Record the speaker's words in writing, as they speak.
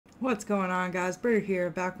What's going on, guys? Britta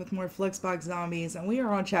here, back with more Flexbox Zombies, and we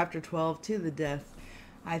are on chapter 12, To the Death.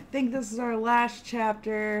 I think this is our last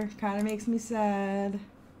chapter. Kind of makes me sad.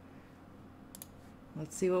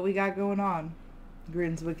 Let's see what we got going on.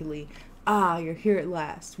 Grins wickedly. Ah, you're here at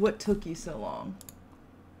last. What took you so long?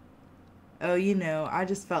 Oh, you know, I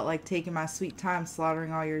just felt like taking my sweet time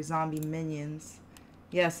slaughtering all your zombie minions.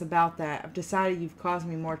 Yes, about that. I've decided you've caused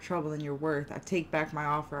me more trouble than you're worth. I take back my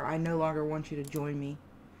offer. I no longer want you to join me.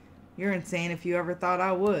 You're insane if you ever thought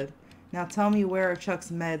I would. Now tell me, where are Chuck's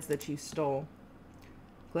meds that you stole?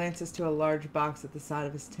 Glances to a large box at the side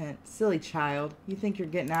of his tent. Silly child. You think you're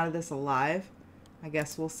getting out of this alive? I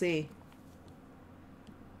guess we'll see.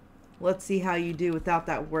 Let's see how you do without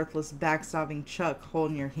that worthless backstabbing Chuck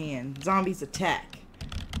holding your hand. Zombies attack.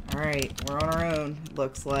 Alright, we're on our own,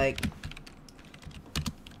 looks like.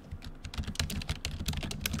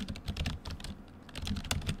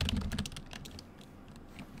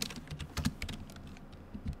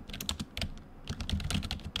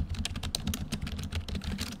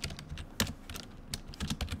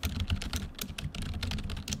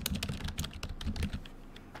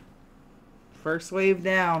 First wave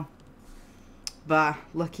down. Bah,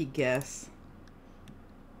 lucky guess.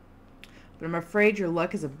 But I'm afraid your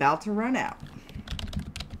luck is about to run out.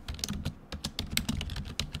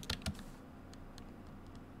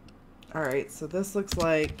 Alright, so this looks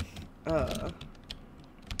like we're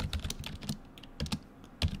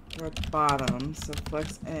at the bottom, so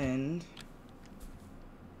flex end.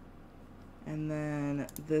 And then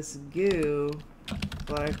this goo,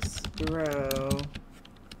 flex grow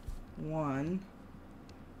 1,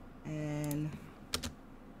 and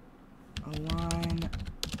align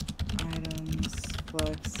items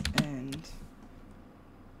flex end,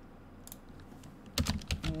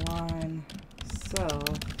 align self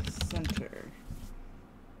center.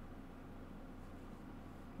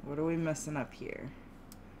 What are we messing up here?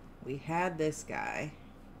 We had this guy.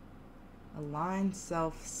 Align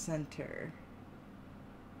self center.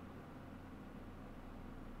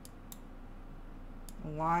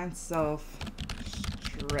 Align self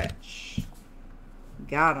stretch.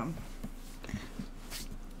 Got him.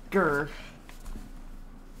 Grr.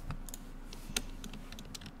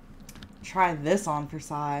 Try this on for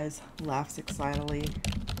size. Laughs excitedly.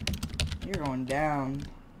 You're going down,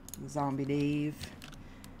 Zombie Dave.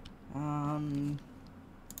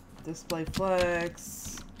 Display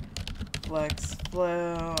flex. Flex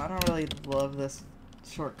flow. I don't really love this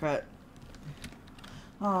shortcut.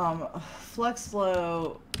 Flex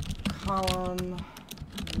flow column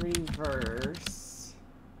reverse.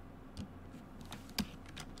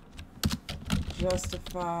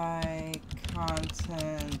 Justify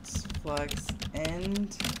content flex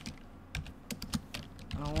end.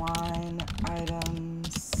 Align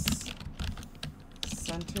items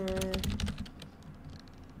center.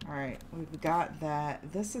 Alright, we've got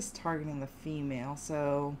that. This is targeting the female,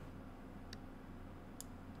 so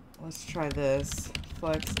let's try this.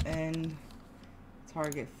 Flex end,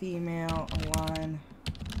 target female, align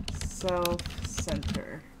self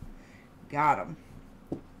center. Got him.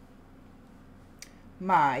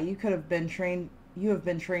 My, you have been trained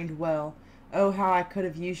well. Oh, how I could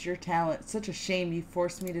have used your talent. Such a shame you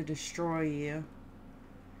forced me to destroy you.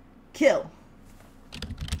 Kill.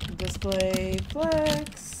 Display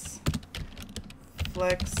flex.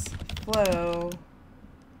 Flex flow.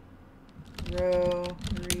 Row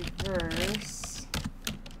reverse.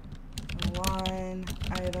 Align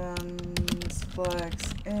items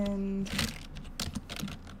flex end.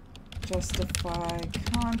 Justify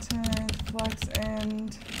content flex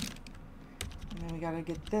end. And then we gotta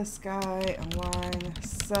get this guy. Align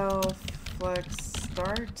self flex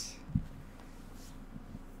start.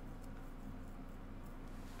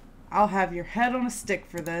 I'll have your head on a stick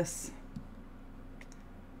for this.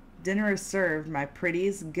 Dinner is served, my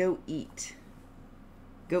pretties. Go eat.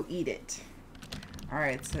 Go eat it.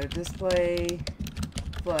 Alright, so display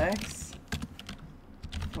flex.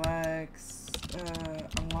 Flex.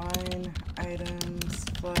 Align items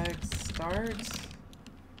flex start.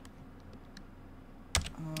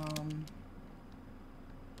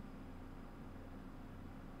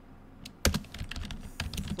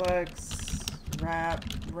 Flex wrap.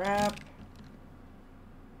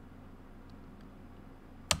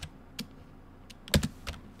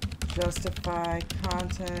 Justify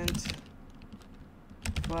content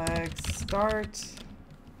flex start.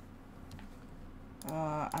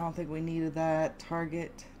 I don't think we needed that.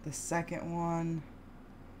 Target the second one.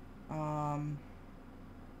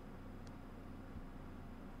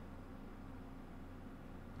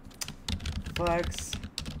 Flex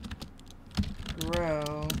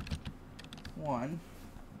grow 1.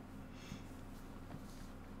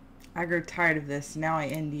 I grew tired of this. Now I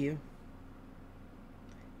end you.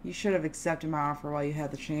 You should have accepted my offer while you had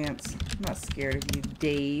the chance. I'm not scared of you,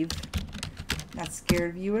 Dave. Not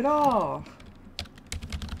scared of you at all.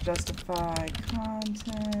 Justify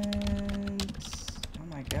content. Oh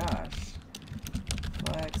my gosh.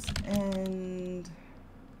 Flex end.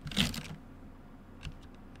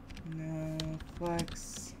 No.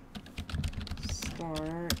 Flex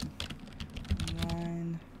start.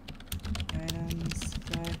 Line items.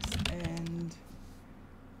 Flex end.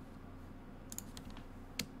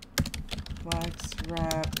 Flex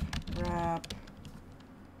wrap.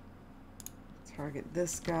 Target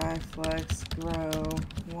this guy. Flex grow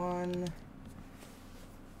 1.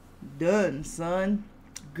 Done, son.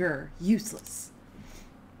 Grr, useless.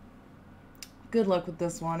 Good luck with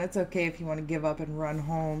this one. It's okay if you want to give up and run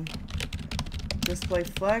home. Display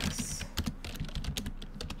flex.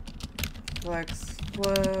 Flex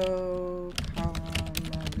flow. Column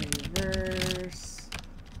reverse.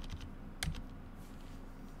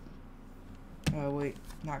 Oh wait,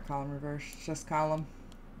 not column reverse, just column.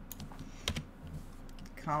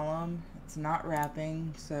 Column. It's not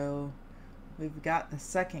wrapping, so we've got the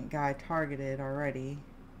second guy targeted already.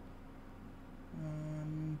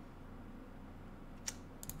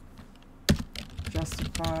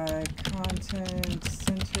 Justify content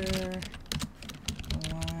center.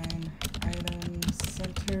 Align items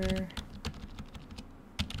center.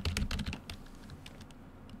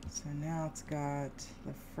 So now it's got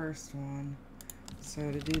the first one.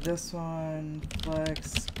 So to do this one,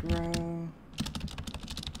 flex grow.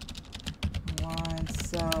 Align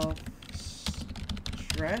self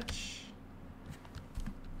stretch.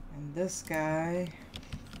 And this guy,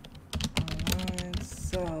 align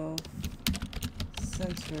self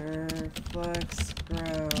center flex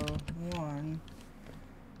grow 1.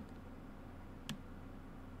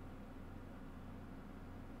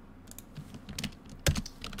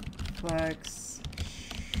 Flex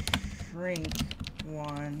shrink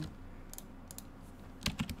 1.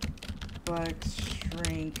 Flex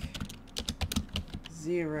shrink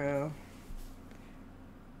 0.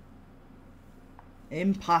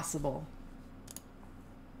 Impossible.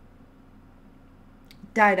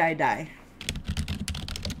 Die.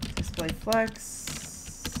 Display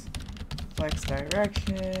flex. Flex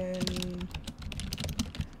direction.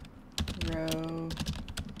 Row.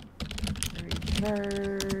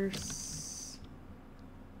 Reverse.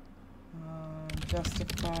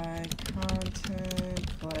 Justify content.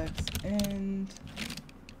 Flex end.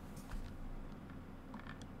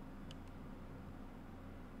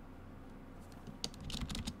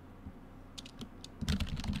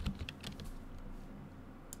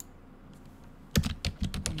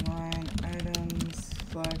 Align items.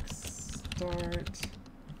 Flex start.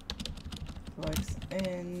 Flex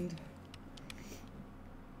end.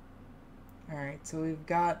 Alright, so we've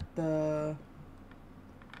got the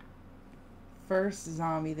first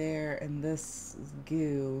zombie there, and this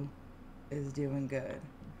goo is doing good.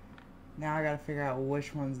 Now I gotta figure out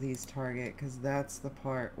which ones these target, because that's the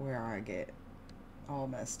part where I get all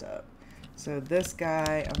messed up. So this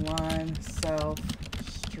guy, align, self,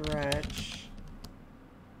 stretch.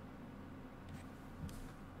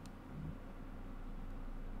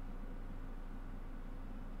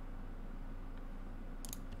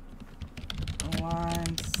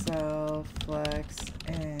 Align, self, flex,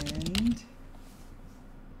 end.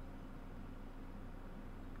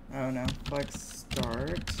 Oh no, flex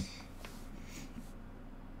start.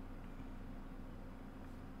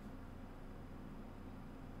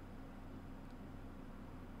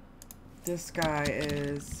 This guy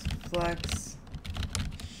is flex,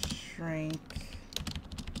 shrink,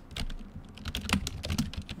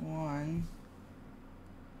 1.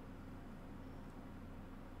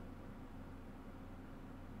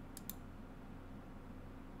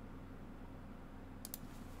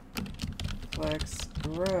 Flex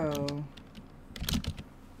grow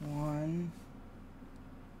 1.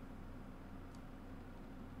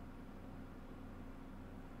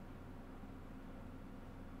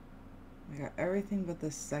 We got everything but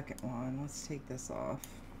the second one. Let's take this off.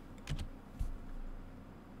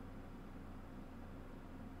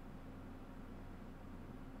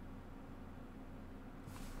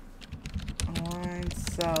 Align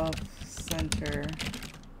self center.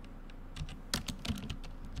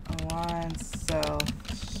 Align self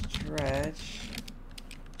stretch.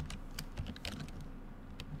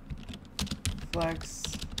 Flex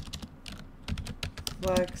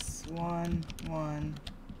 1 1.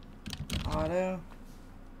 Auto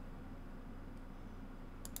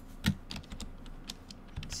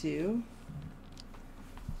 2.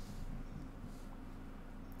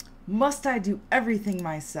 Must I do everything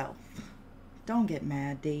myself? Don't get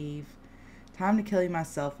mad, Dave. Time to kill you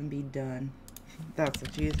myself and be done. That's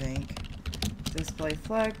what you think. Display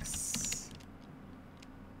flex.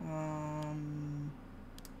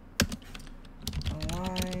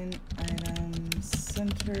 Align item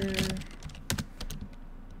center.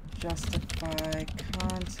 Justify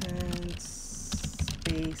content.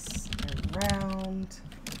 Space around.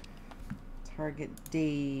 Target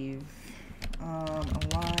Dave.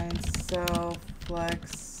 Align self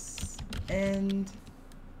flex end.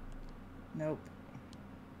 Nope.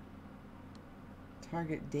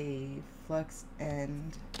 Target Dave. Flex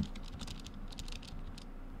end.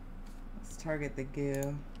 Let's target the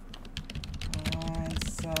goo. Align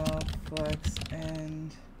self flex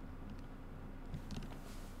end.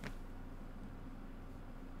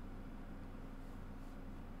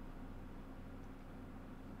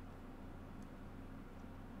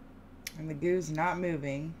 And the goo's not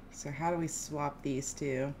moving, so how do we swap these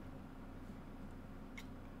two?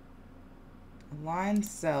 Align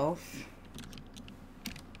self.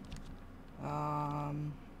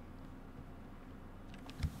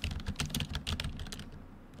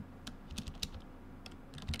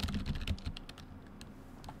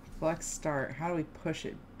 Flex start. How do we push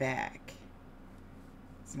it back?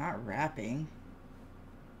 It's not wrapping.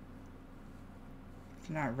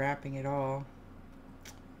 It's not wrapping at all.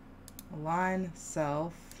 Align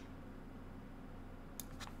self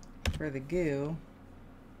for the goo.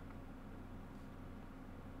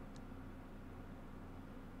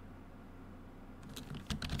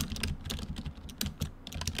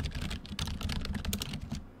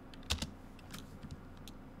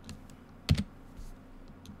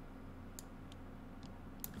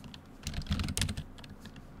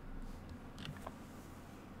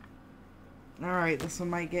 Alright, this one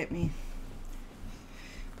might get me.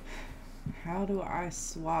 How do I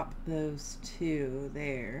swap those two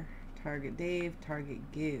there? Target Dave, target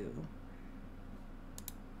goo.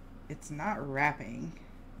 It's not wrapping,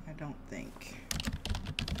 I don't think.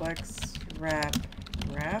 Flex, wrap,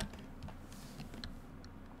 wrap.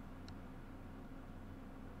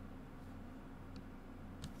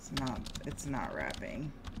 It's not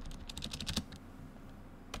wrapping.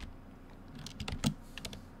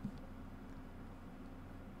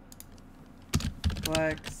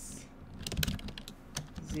 Flex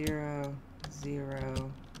 0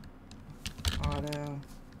 0 auto.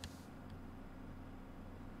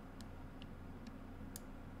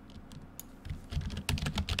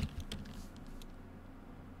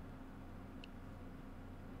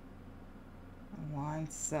 Align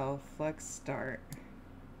self flex start.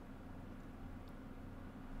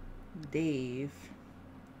 Dave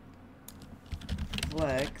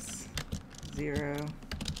flex 0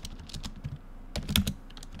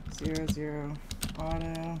 0 0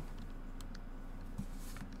 auto.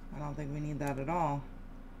 I don't think we need that at all.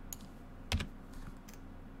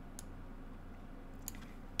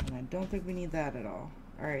 And I don't think we need that at all.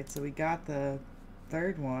 Alright, so we got the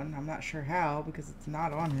third one. I'm not sure how because it's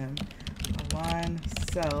not on him. Align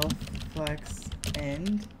self flex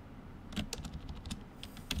end.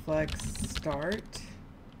 Flex start.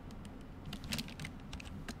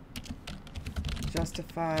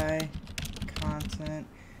 Justify content.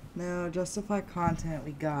 No, justify content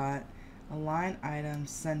we got. Align item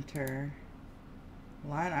center.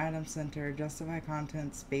 Align item center. Justify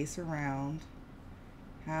content space around.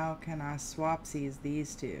 How can I swapsies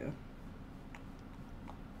these two?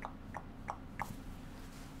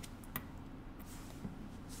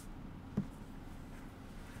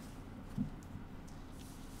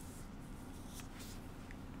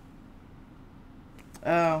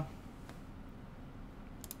 Oh.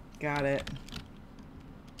 Got it.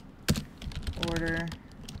 Order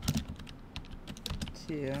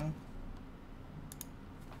 2.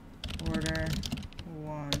 Order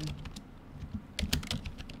 1.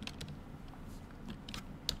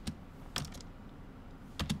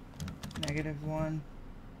 -1.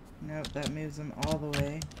 Nope, that moves them all the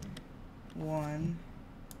way. 1.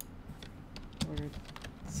 Order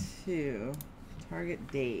 2. Target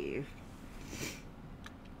Dave.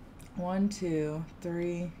 1 2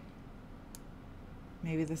 3.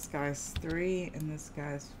 Maybe this guy's 3 and this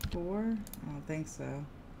guy's 4. I don't think so.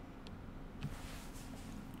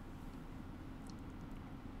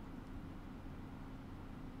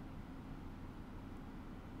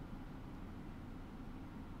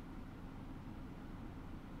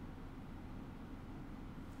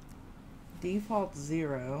 Default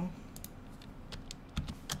 0.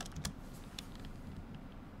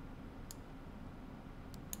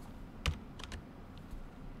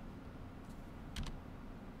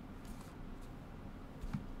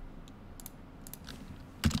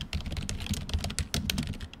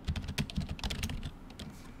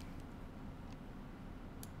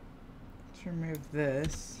 Let's remove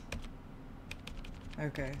this.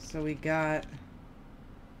 Okay, so we got...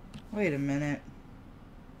 Wait a minute.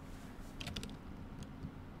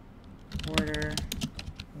 Quarter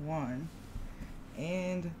 1.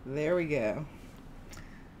 And there we go.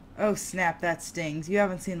 Oh snap, that stings. You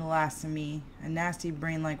haven't seen the last of me. A nasty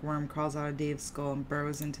brain-like worm crawls out of Dave's skull and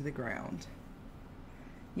burrows into the ground.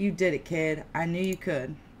 You did it, kid. I knew you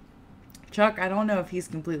could. Chuck, I don't know if he's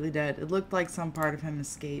completely dead. It looked like some part of him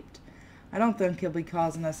escaped. I don't think he'll be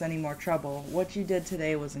causing us any more trouble. What you did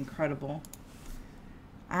today was incredible.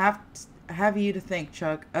 I have you to thank,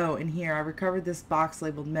 Chuck. Oh, and here, I recovered this box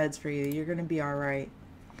labeled meds for you. You're going to be alright.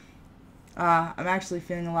 I'm actually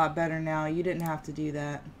feeling a lot better now. You didn't have to do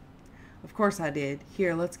that. Of course I did.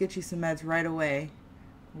 Here, let's get you some meds right away.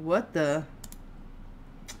 What the...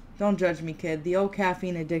 Don't judge me, kid. The old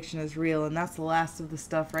caffeine addiction is real, and that's the last of the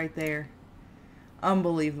stuff right there.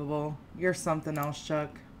 Unbelievable. You're something else,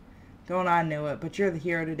 Chuck. Don't I know it, but you're the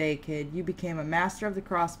hero today, kid. You became a master of the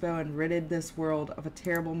crossbow and ridded this world of a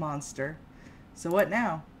terrible monster. So what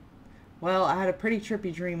now? Well, I had a pretty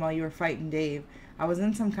trippy dream while you were fighting Dave. I was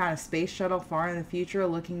in some kind of space shuttle far in the future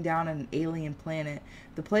looking down at an alien planet.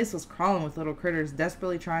 The place was crawling with little critters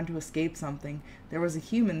desperately trying to escape something. There was a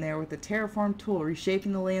human there with a terraform tool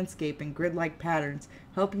reshaping the landscape in grid-like patterns,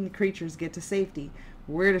 helping the creatures get to safety.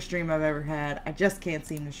 Weirdest dream I've ever had. I just can't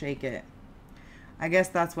seem to shake it. I guess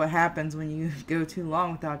that's what happens when you go too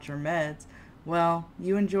long without your meds. Well,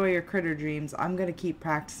 you enjoy your critter dreams. I'm going to keep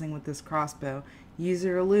practicing with this crossbow. Use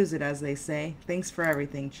it or lose it, as they say. Thanks for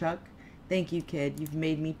everything, Chuck. Thank you, kid. You've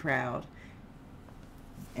made me proud.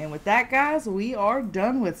 And with that, guys, we are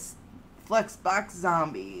done with Flexbox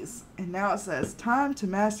Zombies. And now it says, time to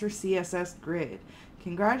master CSS Grid.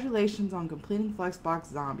 Congratulations on completing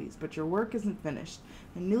Flexbox Zombies, but your work isn't finished.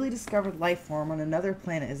 A newly discovered life form on another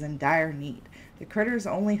planet is in dire need. The critter's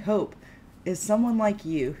only hope is someone like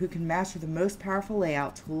you who can master the most powerful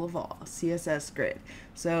layout tool of all, CSS Grid.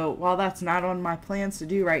 So while that's not on my plans to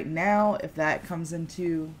do right now, if that comes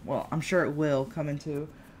into, well, I'm sure it will come into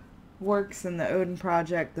works in the Odin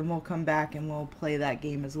project, then we'll come back and we'll play that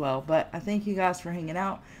game as well. But I thank you guys for hanging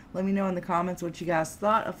out. Let me know in the comments what you guys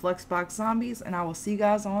thought of Flexbox Zombies, and I will see you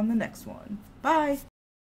guys on the next one. Bye!